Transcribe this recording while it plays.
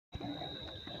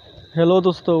Hello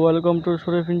dosto, welcome to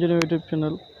Suref Engineer YouTube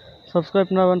channel. Subscribe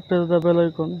now and press the bell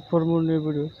icon for more new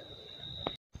videos.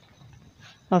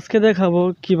 আজকে দেখাবো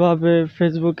কিভাবে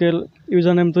ফেসবুকের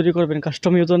user name তৈরি করবেন,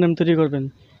 custom user name তৈরি করবেন।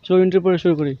 চলো ইন্ট্রো পরে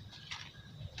শুরু করি।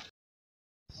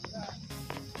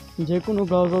 যে কোনো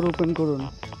ব্রাউজার ওপেন করুন।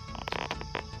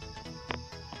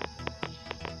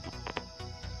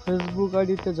 ফেসবুক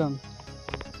আইডিতে যান।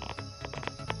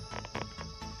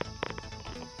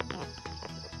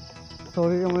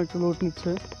 সরি, আমার একটু লোড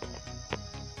নিচ্ছে।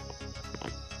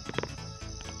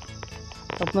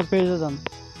 আপনার পেজে যান।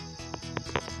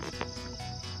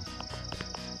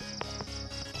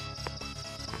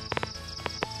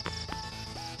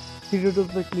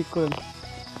 ভিডিওতে ক্লিক করেন,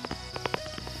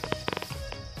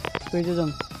 পেজে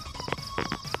যান।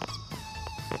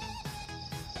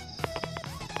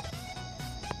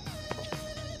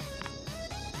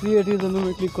 ক্রিয়েট ইউজার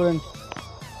নেমে ক্লিক করেন।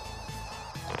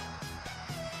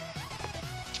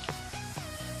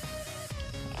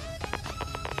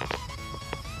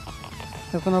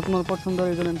 এখন আপনার পছন্দের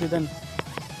ইউজার নেমটি দেন।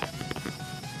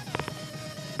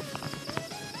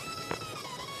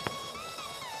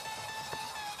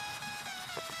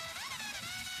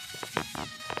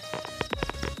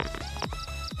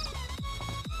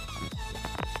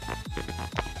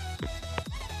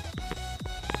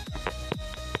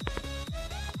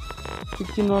 টিক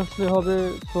চিহ্ন আসলে হবে,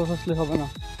 ক্রস আসলে হবে না।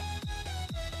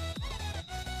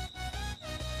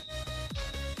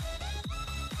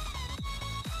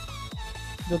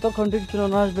 যতক্ষণ টিক চিহ্ন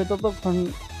না আসবে ততক্ষণ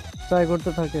ট্রাই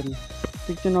করতে থাকেন।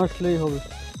 টিক চিহ্ন আসলেই হবে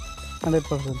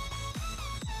 100%।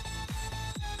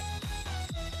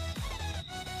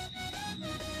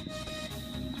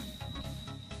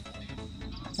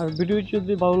 আর ভিডিও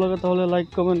যদি ভালো লাগে তাহলে লাইক,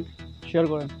 কমেন্ট, শেয়ার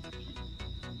করেন।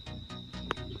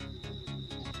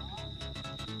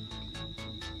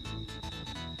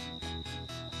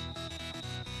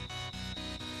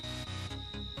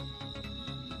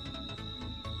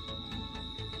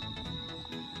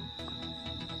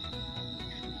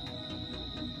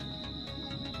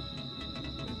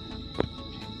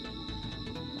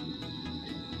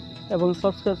 এবং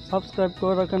সাবস্ক্রাইব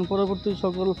করে রাখেন পরবর্তী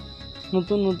সকল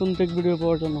নতুন নতুন টেক ভিডিও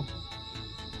পাওয়ার জন্য।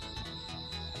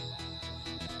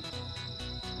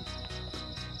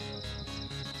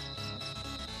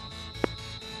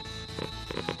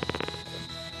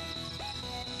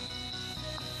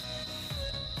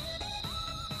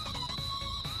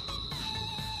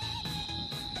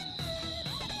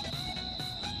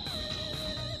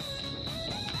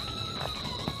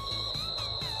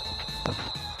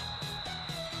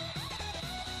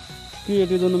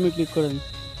 ক্রিয়েট ইউজার নেমে ক্লিক করেন।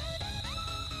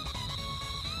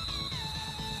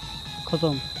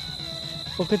 খতম।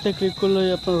 ওকেতে ক্লিক করলেই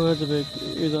আপনার হয়ে যাবে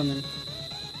user name.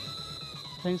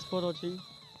 Thanks for watching.